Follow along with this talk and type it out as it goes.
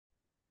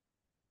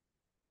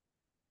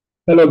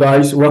Hello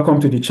guys, welcome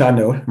to the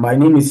channel. My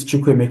name is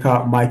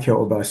Chukwemeka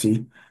Michael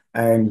Obasi,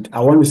 and I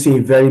want to say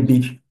a very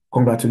big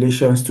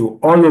congratulations to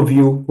all of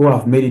you who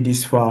have made it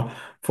this far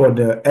for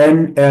the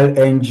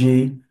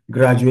NLNG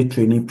Graduate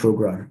Trainee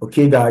Program.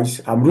 Okay,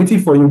 guys, I'm rooting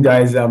for you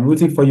guys. I'm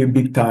rooting for you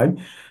big time.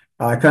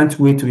 I can't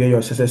wait to hear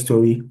your success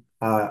story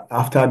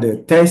after the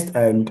test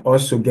and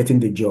also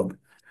getting the job.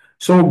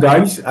 So,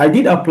 guys, I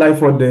did apply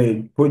for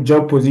the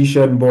job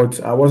position,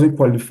 but I wasn't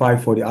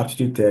qualified for the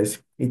aptitude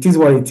test. It is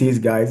what it is,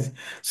 guys.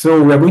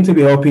 So, we're going to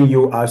be helping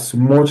you as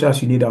much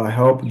as you need our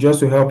help, just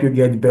to help you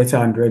get better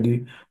and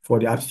ready for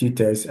the aptitude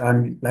test.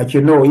 And, like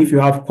if you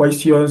have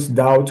questions,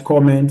 doubt,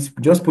 comments,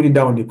 just put it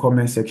down in the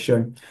comment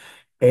section,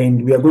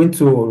 and we are going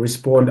to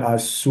respond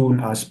as soon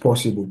as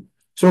possible.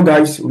 So,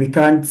 guys, we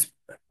can't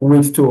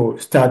wait to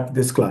start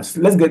this class.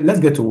 Let's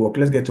get to work.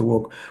 Let's get to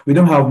work. We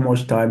don't have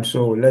much time,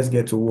 so let's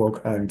get to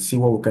work and see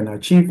what we can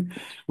achieve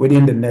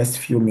within the next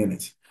few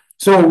minutes.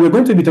 So we're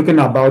going to be talking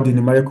about the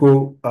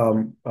numerical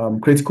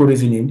critical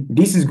reasoning.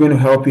 This is going to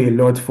help you a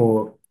lot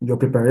for your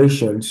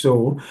preparation.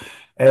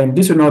 And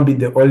this will not be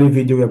the only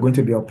video we are going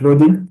to be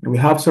uploading. We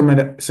have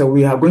so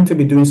we are going to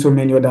be doing so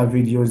many other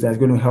videos that's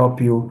going to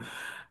help you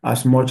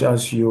as much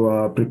as you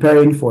are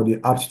preparing for the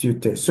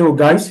aptitude test. So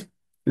guys,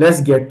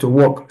 let's get to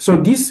work. So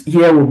this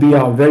here will be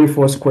our very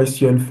first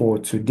question for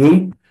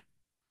today.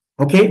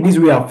 Okay, this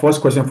will be our first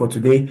question for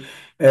today.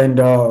 And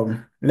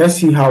let's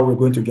see how we're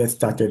going to get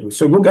started.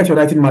 So go get your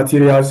writing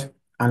materials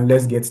and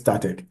let's get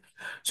started.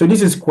 So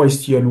this is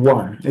question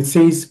one. It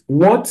says,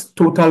 what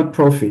total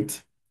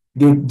profit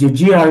did the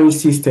GRE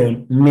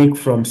system make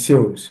from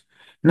sales?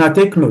 Now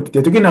take note,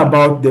 they're talking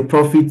about the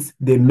profits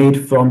they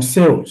made from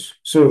sales.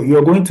 So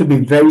you're going to be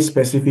very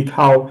specific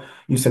how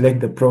you select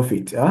the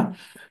profit.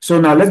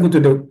 So now let's go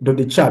to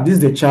the chart. This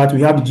is the chart.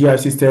 We have the GRE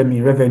system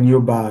in revenue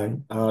by,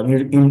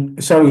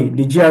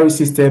 the GRE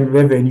system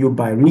revenue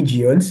by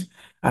regions,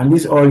 and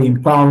this all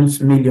in pounds,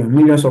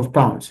 millions of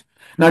pounds.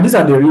 Now, these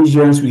are the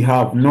regions we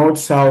have: north,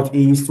 south,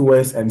 east,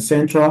 west, and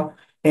central.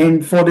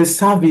 And for the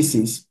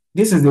services,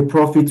 this is the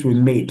profit we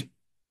made.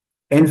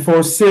 And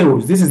for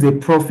sales, this is the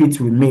profit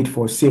we made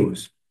for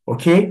sales.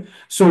 Okay,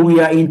 so we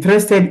are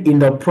interested in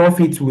the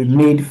profit we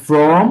made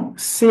from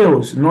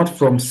sales, not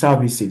from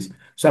services.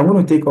 So I'm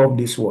going to take off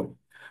this one.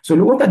 So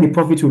look at the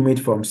profit we made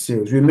from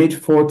sales. We made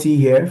 40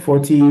 here,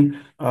 40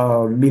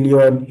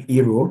 million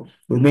euro.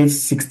 We made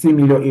 60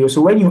 million euro.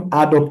 So when you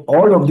add up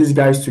all of these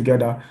guys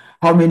together,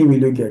 how many will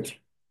you get?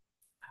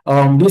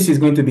 This is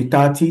going to be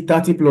 30.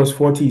 30 plus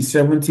 40 is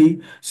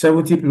 70.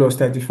 70 plus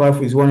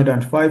 35 is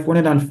 105.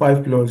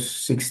 105 plus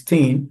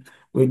 16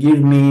 will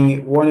give me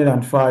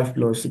 105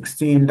 plus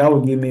 16. That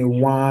will give me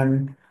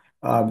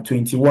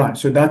 121.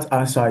 So that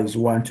answer is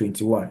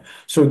 121.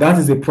 So that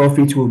is the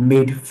profit we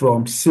made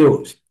from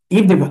sales.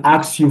 If they've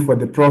asked you for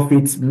the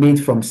profits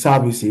made from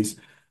services,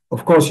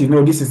 of course,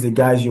 this is the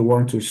guys you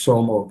want to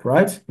sum up,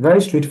 right? Very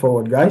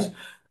straightforward, guys.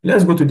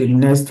 Let's go to the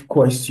next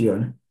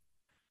question.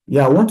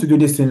 Yeah, I want to do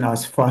this thing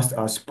as fast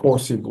as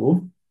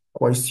possible.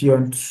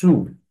 Question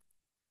two.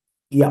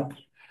 Yep.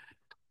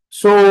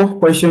 So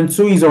question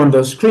two is on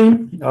the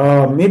screen.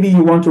 Maybe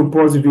you want to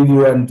pause the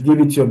video and give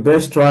it your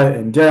best try,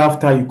 and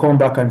thereafter you come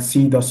back and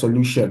see the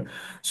solution.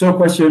 So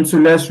question two,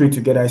 let's read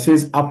together. It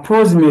says,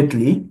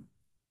 approximately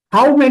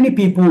how many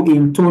people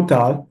in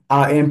total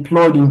are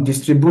employed in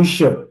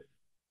distribution?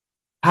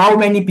 How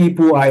many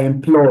people are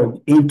employed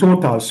in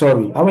total?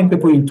 Sorry, how many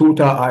people in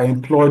total are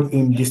employed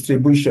in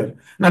distribution?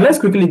 Now, let's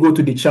quickly go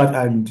to the chart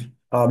and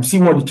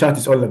see what the chart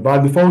is all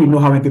about before we know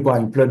how many people are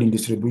employed in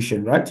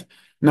distribution, right?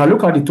 Now,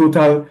 look at the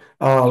total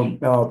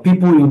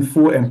people in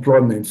full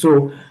employment.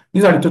 So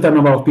these are the total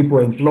number of people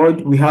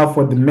employed. We have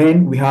for the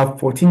men, we have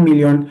 14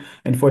 million,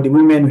 and for the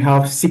women, we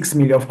have 6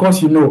 million. Of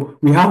course,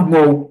 we have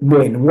more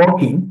men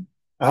working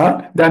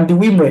than the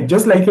women,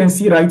 just like you can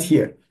see right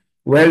here.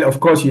 Well,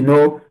 of course,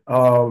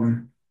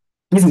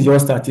 this is your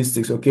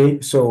statistics,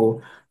 okay?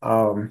 So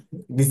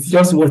this is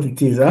just what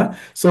it is.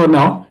 So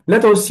now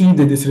let us see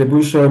the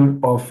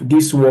distribution of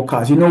these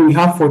workers. We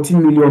have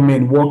 14 million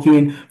men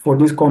working for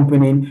this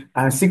company,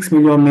 and 6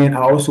 million men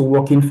are also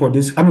working for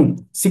this.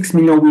 6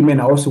 million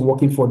women are also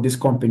working for this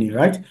company,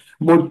 right?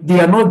 But they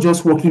are not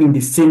just working in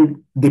the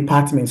same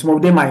department. Some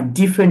of them are in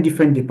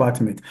different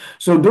departments.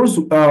 So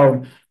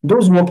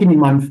those working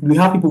we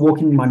have people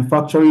working in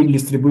manufacturing,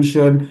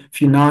 distribution,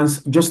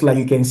 finance, just like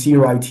you can see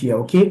right here,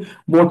 okay?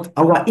 But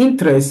our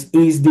interest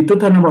is the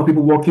total number of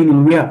people working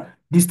in where?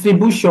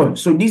 Distribution.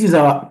 So this is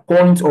our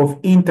point of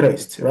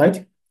interest,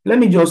 right? Let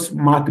me just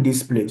mark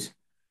this place.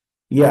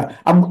 Yeah,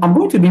 I'm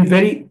going to be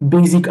very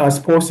basic as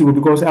possible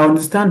because I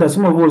understand that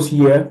some of us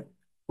here,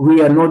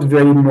 we are not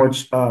very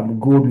much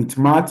good with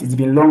math. It's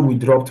been long we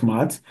dropped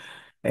math.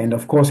 And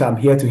of course, I'm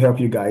here to help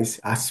you guys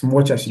as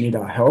much as you need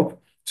our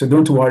help. So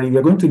don't worry,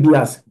 we're going to be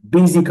as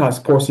basic as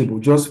possible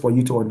just for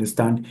you to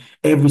understand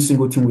every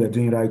single thing we are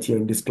doing right here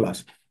in this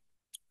class.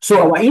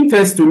 So our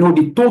interest to know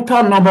the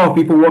total number of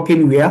people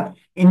working where?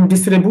 In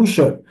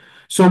distribution.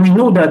 So we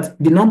know that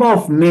the number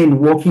of men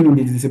working in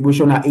the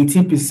distribution are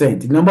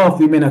 18%. The number of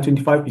women are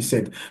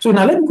 25%. So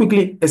now let me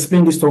quickly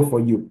explain this stuff for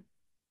you.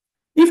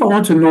 If I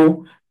want to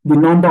know the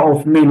number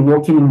of men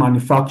working in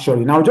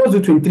manufacturing, I'll just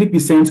do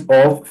 23%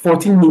 of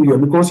 14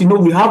 million because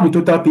we have the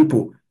total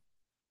people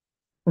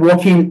we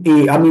have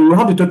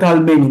the total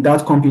men in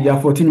that company, there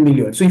are 14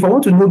 million. So if I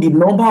want to know the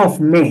number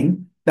of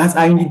men that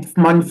are in the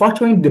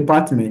manufacturing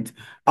department,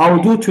 I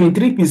will do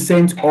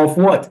 23% of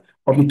what?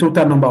 Of the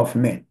total number of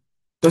men.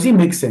 Does it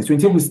make sense?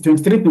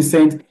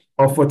 23%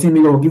 of 14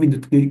 million will give me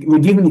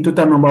the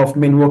total number of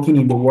men working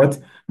in the what?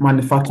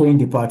 Manufacturing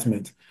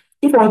department.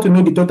 If I want to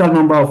know the total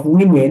number of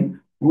women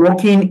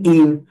working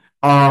in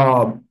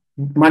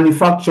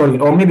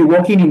manufacturing or maybe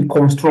working in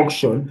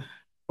construction,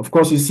 of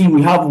course, you see,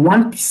 we have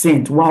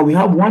 1%. Wow, we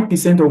have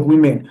 1% of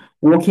women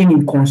working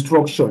in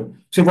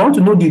construction. So if I want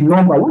to know the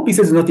number, 1%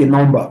 is not a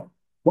number.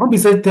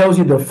 1% tells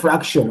you the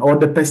fraction or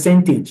the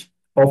percentage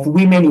of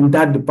women in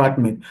that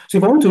department. So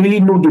if I want to really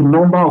know the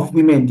number of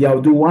women, they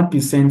will do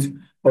 1%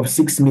 of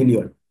 6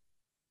 million.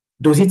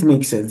 Does it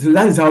make sense? So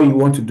that is how you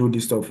want to do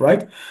this stuff,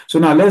 right? So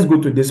now let's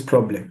go to this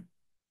problem.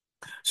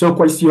 So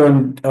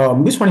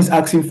this one is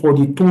asking for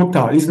the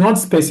total. It's not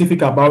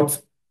specific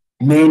about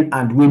men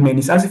and women.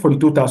 It's asking for the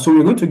total. So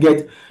we're going to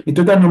get the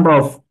total number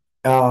of,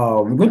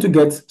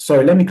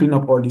 sorry, let me clean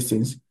up all these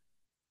things.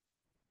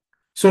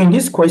 So in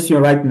this question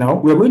right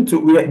now,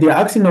 they're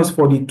asking us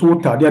for the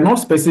total. They are not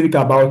specific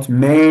about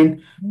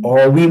men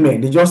or women.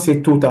 They just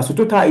say total. So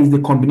total is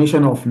the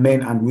combination of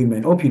men and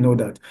women. Hope you know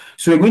that.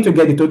 So we're going to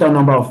get the total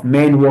number of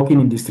men working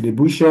in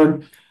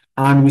distribution,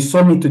 and we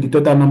sum it to the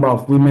total number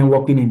of women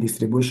working in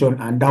distribution,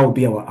 and that will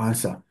be our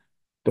answer.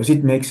 Does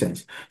it make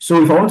sense?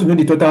 So if I want to know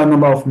the total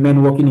number of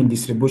men working in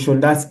distribution,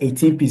 that's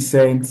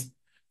 18%.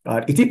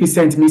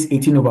 18% means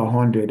 18 over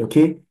 100,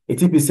 okay?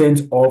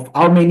 18% of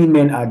how many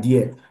men are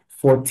there?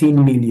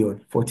 14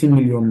 million. 14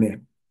 million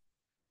men.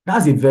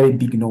 That's a very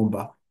big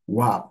number.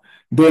 Wow.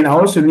 Then I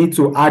also need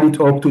to add it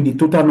up to the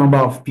total number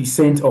of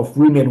percent of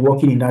women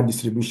working in that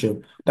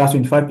distribution. That's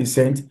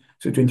 25%.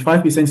 So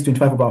 25% is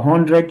 25 over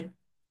 100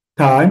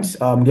 times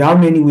there are how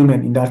many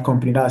women in that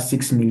company? That's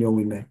 6 million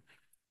women.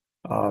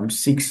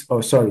 6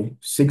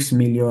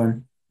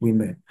 million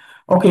women.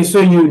 Okay, so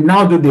you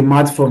now do the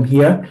math from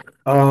here.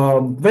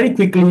 Very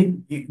quickly,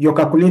 your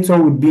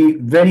calculator would be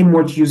very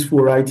much useful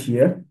right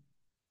here.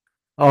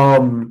 I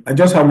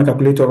just have my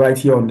calculator right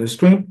here on the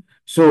screen.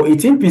 So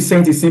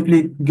 18% is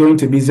simply going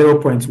to be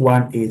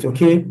 0.18,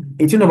 okay?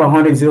 18 over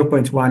 100 is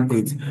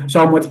 0.18. So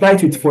I'll multiply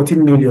it with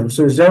 14 million.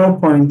 So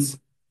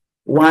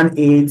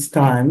 0.18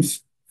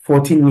 times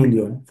 14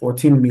 million.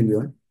 14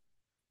 million.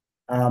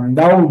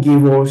 That will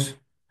give us,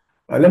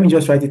 let me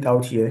just write it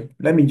out here.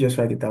 That will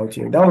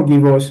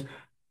give us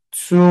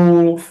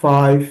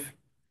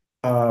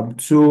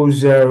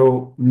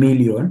 2520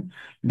 million.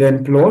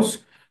 Then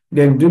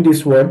do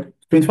this one.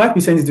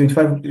 25% is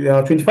 25.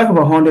 25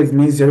 over 100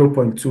 means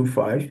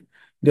 0.25.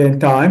 Then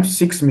times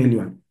 6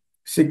 million.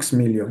 6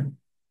 million.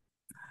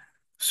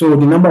 So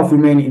the number of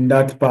women in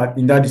that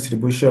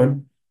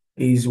distribution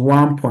is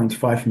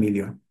 1.5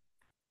 million.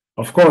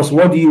 Of course,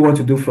 what do you want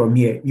to do from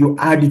here? You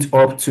add it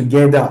up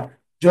together.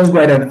 Just go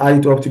ahead and add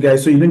it up together.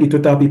 So you know the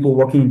total people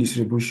working in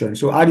distribution.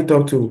 So add it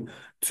up to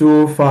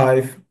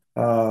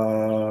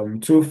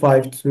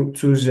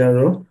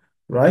 2520,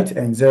 right?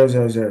 And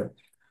 000.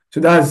 So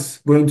that's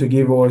going to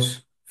give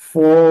us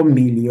 4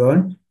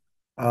 million,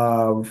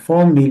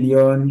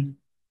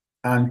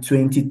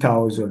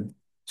 4,020,000.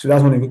 So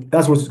that's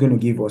what it's going to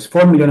give us,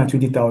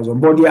 4,020,000.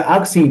 But they are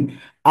asking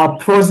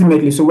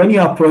approximately. So when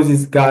you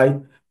approximate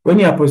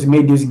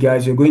these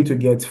guys, you're going to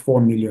get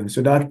 4 million.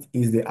 So that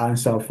is the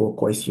answer for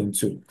question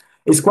 2.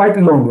 It's quite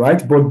long,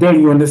 right? But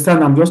then you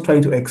understand I'm just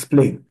trying to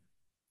explain.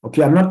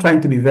 Okay, I'm not trying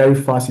to be very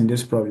fast in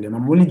this problem.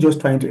 I'm only just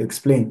trying to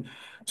explain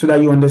so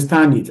that you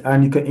understand it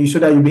and so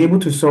that you'll be able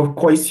to solve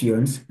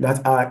questions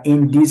that are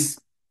in this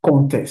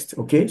context.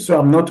 Okay, so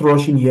I'm not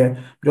rushing here,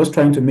 just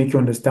trying to make you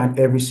understand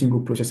every single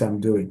process I'm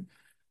doing.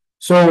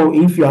 So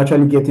if you're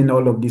actually getting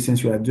all of these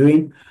things you are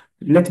doing,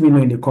 let me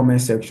know in the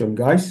comment section,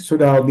 guys, so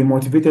that I'll be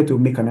motivated to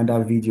make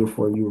another video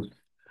for you.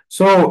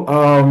 So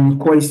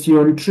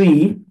question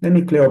 3, let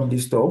me clear up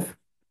this stuff.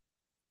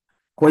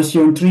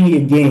 Question 3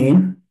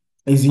 again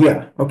is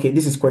here. Okay,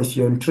 this is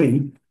question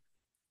 3.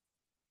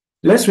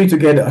 Let's read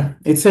together.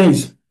 It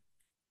says,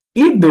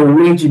 if the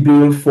wage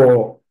bill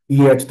for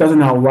year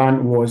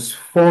 2001 was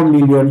 4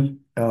 million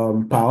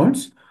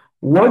pounds,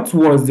 what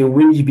was the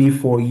wage bill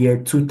for year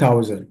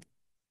 2000?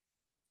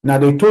 Now,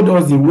 they told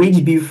us the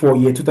wage bill for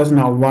year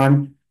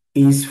 2001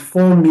 is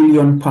 4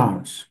 million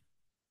pounds.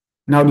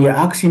 Now, they are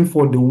asking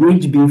for the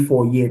wage bill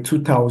for year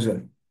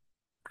 2000.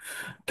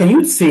 Can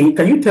you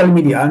tell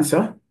me the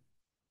answer?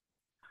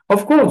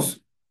 Of course,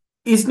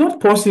 it's not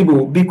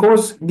possible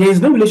because there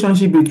is no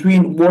relationship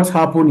between what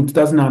happened in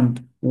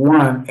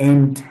 2001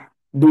 and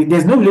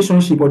there's no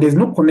relationship or there's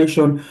no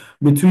connection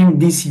between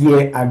this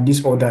year and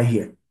this other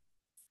year.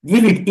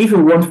 If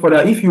you went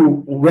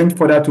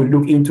further to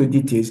look into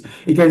details,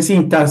 you can see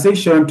in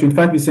taxation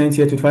 25%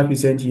 here,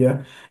 25%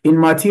 here. In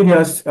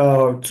materials,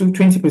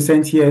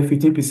 20% here,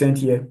 15%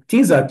 here.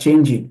 Things are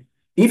changing.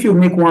 If you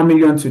make 1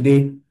 million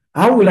today,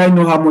 how will I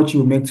know how much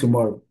you make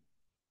tomorrow?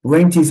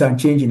 when things are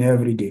changing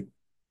every day.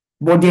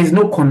 But there's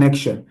no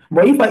connection.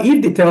 But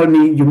if they tell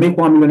me you make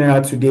 1 million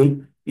naira today,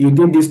 you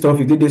did this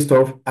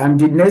stuff, and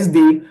the next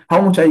day,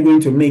 how much are you going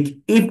to make?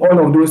 If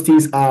all of those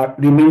things are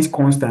remains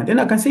constant, then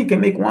I can say you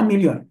can make 1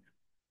 million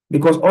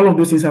because all of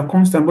those things are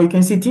constant. But you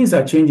can see things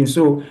are changing,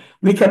 so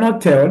we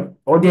cannot tell,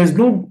 or there's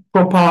no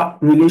proper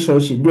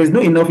relationship. There's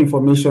no enough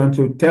information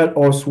to tell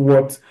us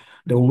what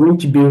the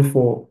wage bill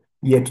for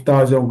year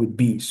 2000 would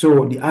be.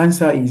 So the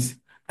answer is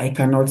I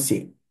cannot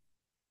say.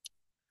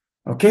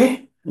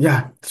 Okay,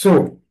 yeah.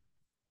 So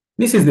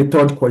this is the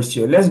third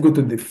question. Let's go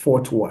to the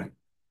fourth one.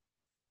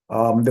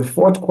 The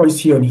fourth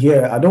question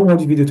here, I don't want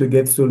the video to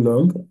get so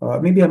long.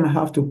 Maybe I might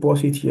have to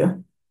pause it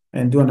here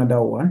and do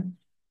another one.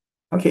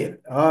 Okay,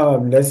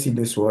 let's see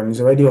this one.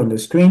 It's already on the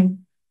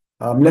screen.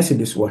 Let's see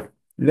this one.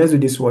 Let's do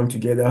this one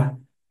together,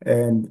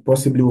 and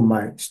possibly we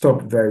might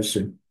stop very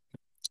soon.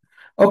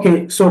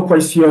 Okay, so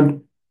this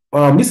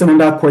is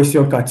another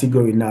question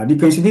category now. You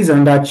can see this is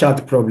another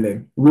chart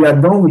problem. We are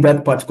done with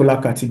that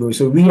particular category,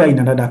 so we are in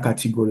another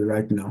category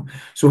right now.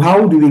 So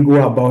how do we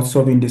go about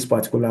solving this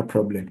particular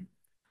problem?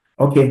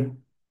 Okay,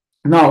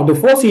 now the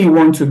first thing you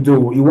want to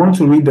do, you want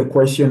to read the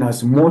question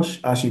as much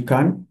as you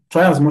can.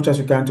 Try as much as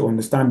you can to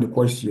understand the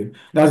question.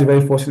 That's the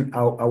very first thing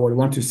I would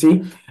want to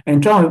say.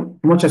 And try as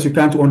much as you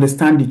can to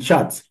understand the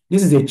chart.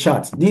 This is a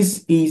chart.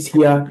 This is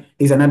here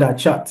is another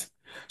chart.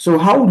 So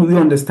how do we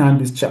understand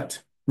this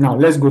chart? Now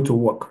let's go to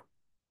work.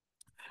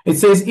 It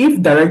says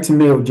if direct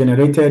mail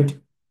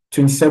generated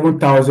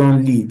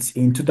 27,000 leads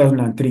in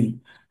 2003,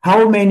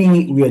 how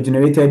many were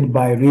generated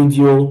by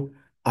radio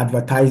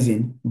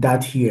advertising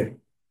that year?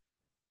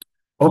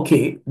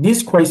 Okay,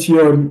 this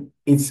question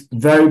is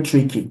very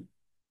tricky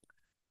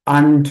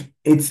and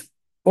it's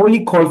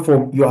only called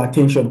for your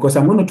attention because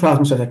I'm going to try as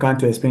much as I can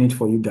to explain it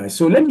for you guys.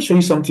 So let me show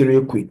you something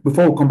real quick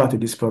before we come back to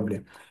this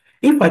problem.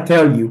 If I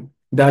tell you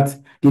that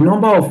the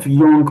number of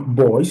young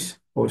boys,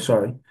 if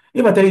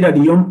I tell you that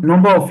the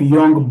number of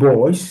young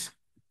boys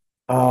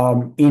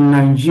in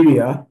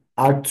Nigeria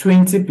are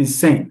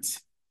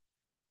 20%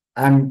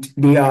 and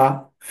they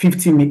are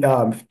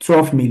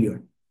 12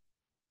 million.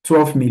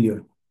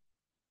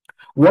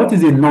 What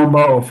is the number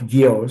of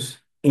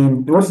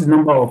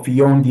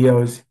young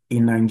girls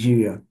in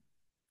Nigeria?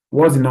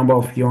 What's the number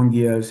of young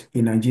girls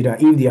in Nigeria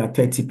if they are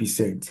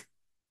 30%?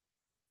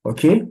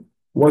 Okay?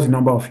 What's the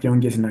number of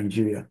young girls in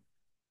Nigeria?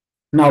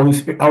 Now, I'll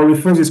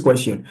rephrase this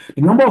question.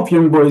 The number of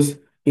young boys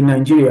in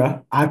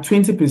Nigeria are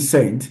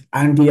 20%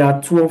 and they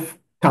are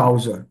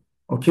 12,000.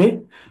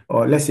 Okay?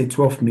 Or let's say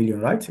 12 million,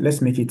 right?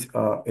 Let's make it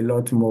a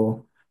lot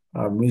more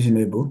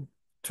reasonable.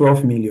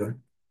 12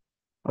 million.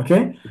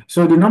 Okay?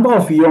 So the number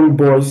of young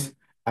boys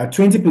are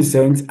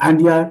 20% and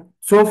they are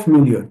 12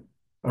 million.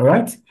 All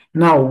right?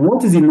 Now,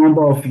 what is the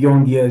number of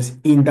young girls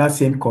in that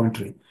same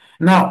country?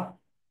 Now,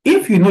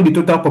 if you know the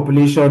total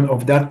population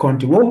of that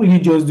country, what will you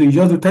just do? You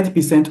just do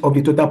 30% of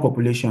the total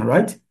population,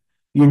 right?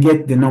 You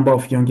get the number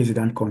of young girls in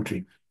that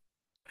country.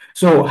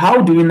 So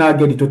how do we now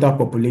get the total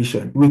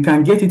population? We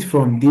can get it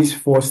from this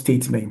first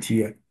statement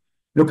here.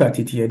 Look at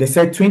it here. They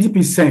said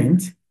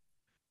 20%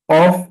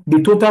 of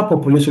the total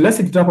population. Let's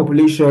say the total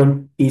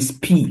population is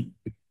P.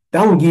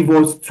 That will give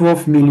us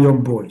 12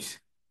 million boys.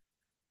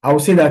 I will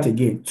say that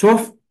again.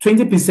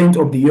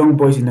 20% of the young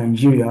boys in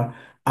Nigeria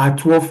are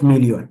 12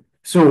 million.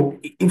 So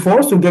if for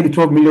us to get the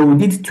 12 million, we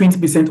need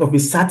 20% of a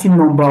certain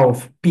number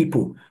of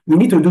people. We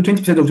need to do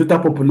 20% of the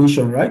total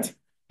population, right?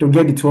 To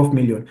get the 12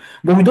 million.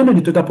 But we don't know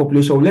the total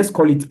population. Well, let's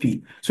call it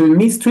P. So it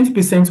means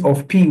 20%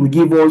 of P will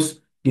give us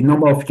the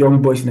number of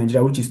young boys in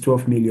Nigeria, which is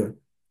 12 million.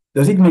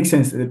 Does it make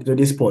sense to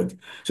this point?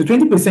 So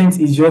 20%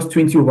 is just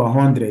 20 over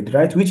 100,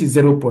 right? Which is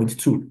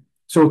 0.2.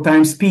 So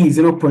times P is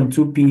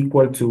 0.2 P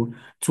equal to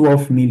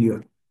 12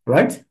 million,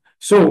 right?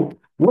 So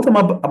what I'm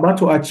about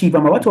to achieve,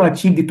 I'm about to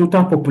achieve the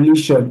total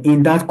population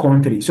in that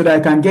country so that I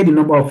can get the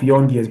number of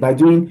young years by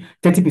doing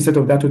 30%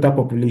 of that total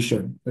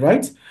population,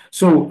 right?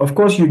 So of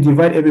course you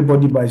divide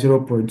everybody by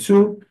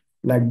 0.2,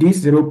 like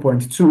this,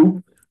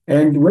 0.2.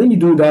 And when you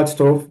do that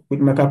stuff with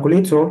my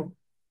calculator,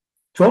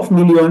 12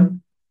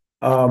 million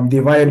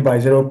divided by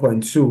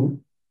 0.2,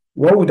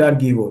 what would that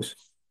give us?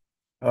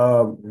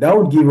 That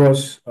would give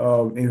us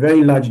a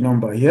very large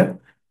number here.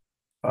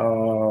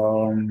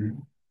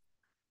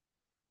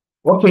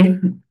 Okay,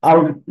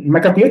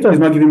 my calculator is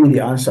not giving me the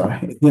answer.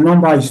 The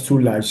number is too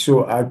large,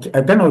 so I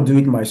cannot do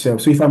it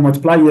myself. So if I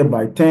multiply here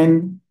by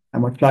 10, I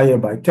multiply here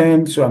by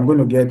 10, so I'm going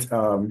to get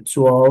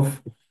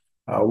 12,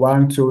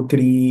 1, 2,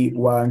 3,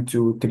 1,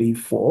 2, 3,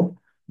 4,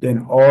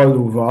 then all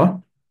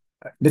over,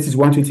 this is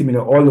 120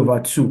 million, all over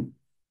 2.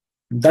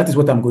 That is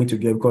what I'm going to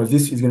get because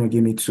this is going to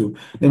give me 2.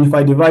 Then if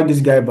I divide this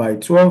guy by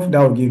 12,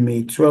 that will give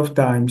me 12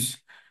 times,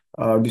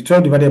 the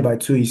 12 divided by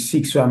 2 is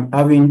 6. So I'm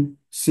having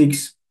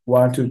 6,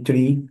 1, 2,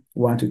 3,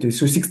 1, 2, 3.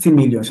 So 60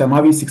 million. So I'm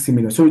having 60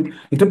 million. So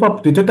the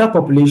total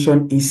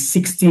population is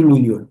 60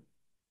 million.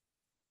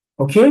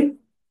 Okay?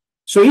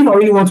 So if I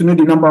really want to know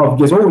the number of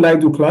girls, what will I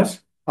do, class?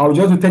 I'll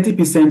just do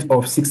 30%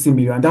 of 60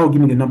 million, and that will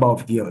give me the number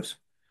of girls.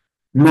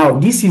 Now,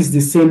 this is the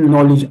same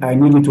knowledge I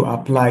need you to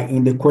apply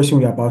in the question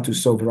we're about to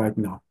solve right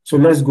now. So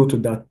let's go to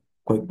that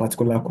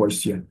particular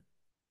question.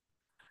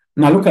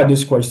 Now, look at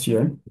this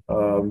question.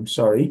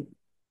 Look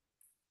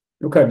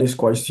at this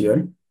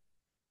question.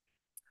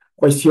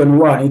 Question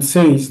one, it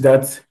says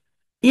that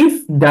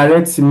if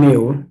direct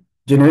mail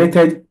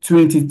generated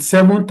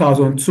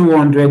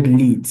 27,200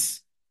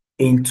 leads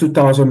in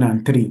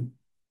 2003,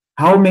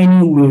 how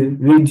many will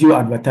radio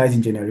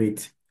advertising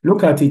generate?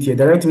 Look at it here.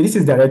 Direct mail. This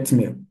is direct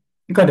mail.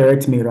 Look at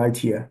direct mail right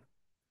here.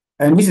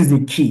 And this is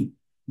the key.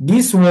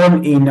 This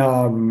one in,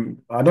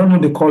 I don't know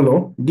the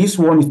color. This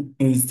one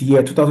is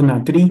year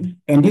 2003,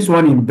 and this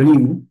one in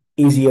blue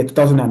is year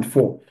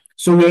 2004.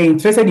 So we're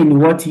interested in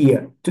what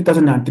year?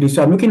 2003.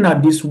 So I'm looking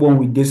at this one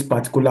with this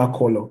particular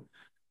color.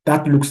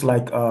 That looks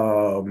like,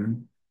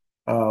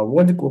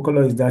 what the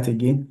color is that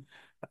again?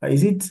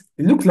 It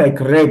looks like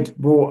red,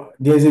 but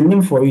there's a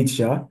name for it,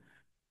 yeah?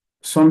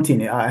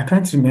 Something. I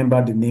can't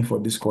remember the name for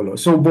this color.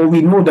 So, but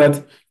we know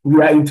that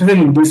we are interested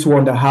in this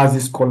one that has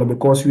this color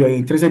because we are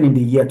interested in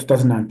the year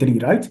 2003,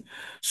 right?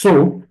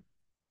 So,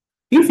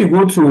 if you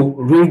go to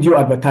radio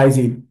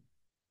advertising,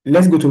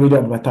 let's go to radio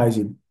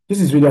advertising. This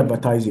is radio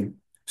advertising.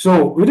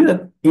 So,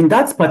 in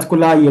that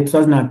particular year,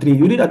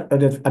 2003, radio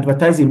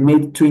advertising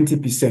made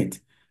 20%.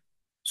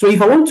 So,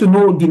 if I want to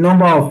know the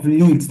number of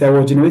leads that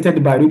were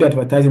generated by radio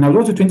advertising, I'll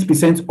go to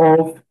 20%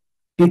 of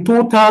the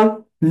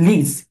total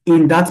leads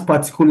in that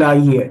particular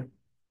year.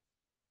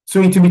 So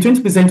it will be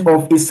 20%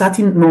 of a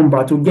certain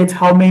number to get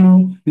how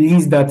many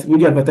leads that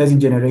radio advertising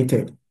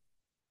generated.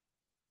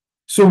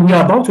 So we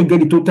are about to get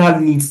the total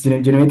leads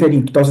generated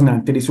in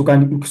 2003. So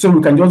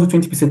we can just do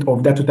 20%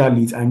 of that total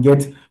leads and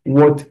get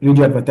what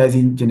radio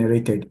advertising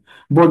generated.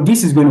 But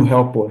this is going to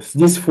help us.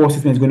 This first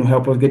statement is going to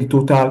help us get the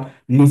total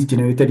leads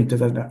generated in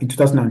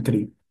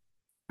 2003.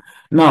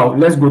 Now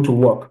let's go to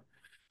work.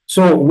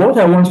 So what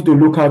I want you to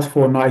look out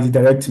for now is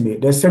direct mail.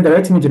 They said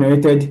direct mail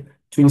generated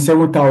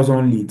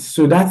 27,000 leads.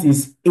 So that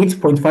is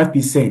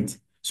 8.5%.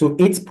 So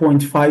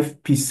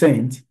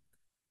 8.5%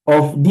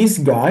 of this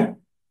guy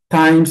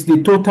times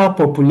the total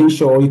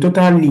population or the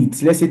total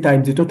leads, let's say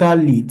times the total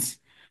leads,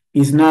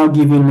 is now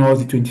giving us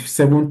the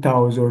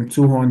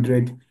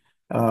 27,200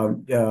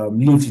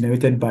 leads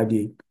generated by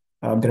the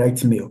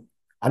direct mail.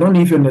 I don't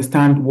know if you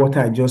understand what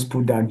I just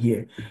put down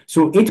here.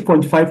 So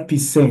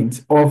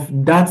 8.5% of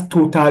that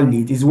total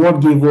lead is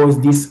what gave us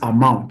this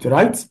amount,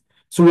 right?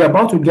 So we're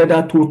about to get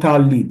that total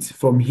leads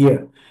from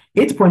here.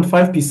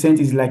 8.5%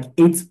 is like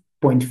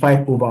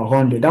 8.5 over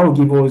 100. That will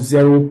give us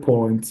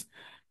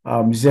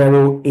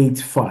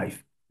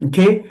 0.085.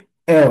 Okay?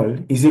 L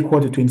is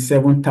equal to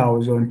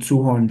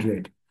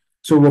 27,200.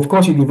 So of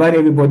course, you divide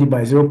everybody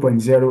by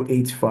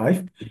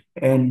 0.085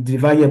 and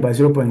divide it by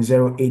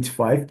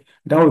 0.085.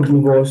 That will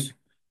give us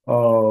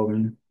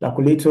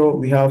calculator,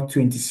 we have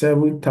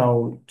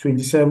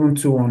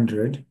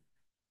 27,200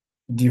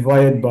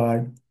 divided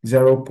by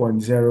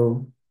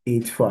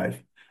 0.085.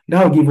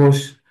 That will give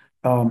us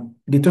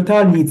the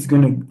total lead is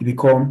going to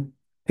become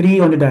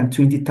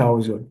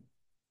 320,000.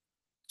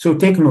 So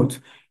take note,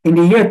 in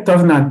the year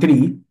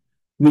 2003,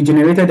 we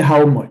generated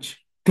how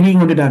much?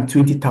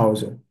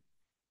 320,000.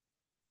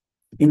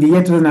 In the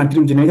year 2003,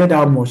 we generated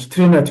how much?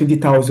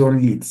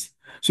 320,000 leads.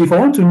 So if I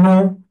want to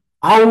know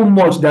how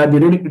much that the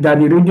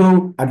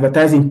radio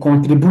advertising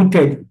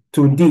contributed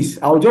to this,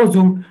 I'll just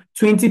do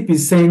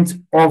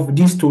 20% of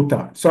this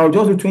total. So I'll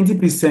just do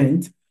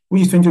 20%,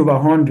 which is 20 over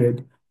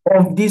 100,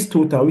 of this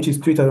total, which is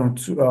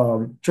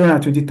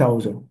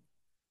 320,000.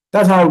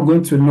 That's how I'm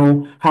going to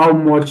know how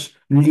much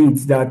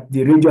leads that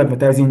the radio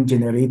advertising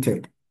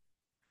generated.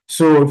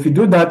 So if you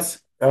do that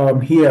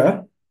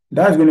here,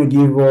 that's going to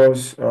give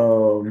us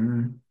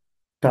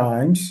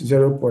times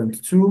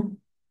 0.2.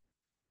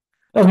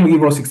 That's going to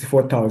give us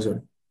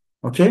 64,000.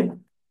 Okay?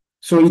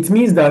 So it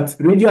means that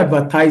radio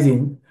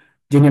advertising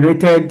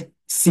generated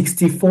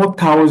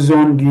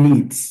 64,000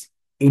 leads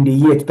in the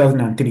year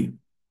 2003.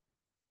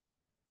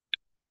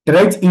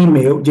 Direct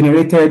email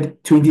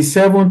generated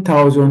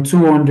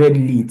 27,200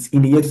 leads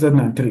in the year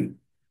 2003.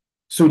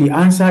 So the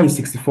answer is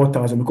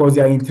 64,000 because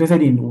they are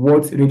interested in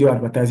what radio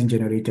advertising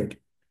generated.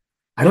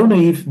 I don't know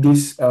if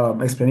this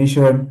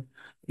explanation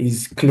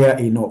is clear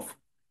enough.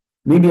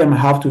 Maybe I might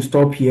have to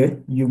stop here.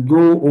 You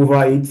go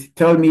over it.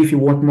 Tell me if you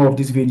want more of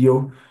this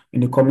video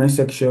in the comment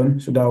section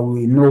so that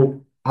we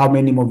know how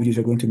many more videos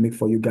we're going to make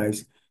for you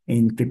guys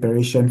in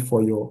preparation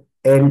for your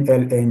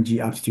NLNG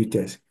aptitude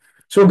test.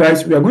 So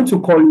guys, we are going to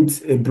call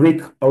it a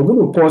break. I'm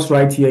going to pause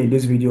right here in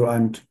this video,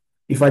 and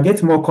if I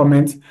get more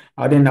comments,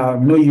 then I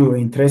know you're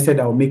interested.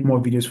 I'll make more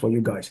videos for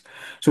you guys.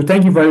 So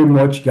thank you very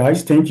much,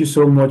 guys. Thank you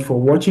so much for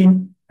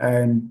watching,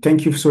 and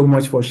thank you so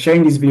much for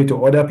sharing this video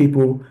to other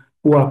people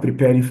who are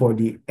preparing for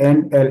the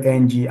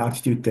NLNG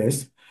aptitude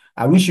test.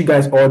 I wish you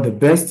guys all the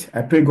best.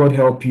 I pray God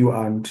help you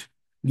and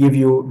give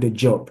you the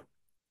job.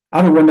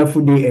 Have a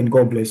wonderful day and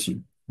God bless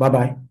you.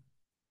 Bye-bye.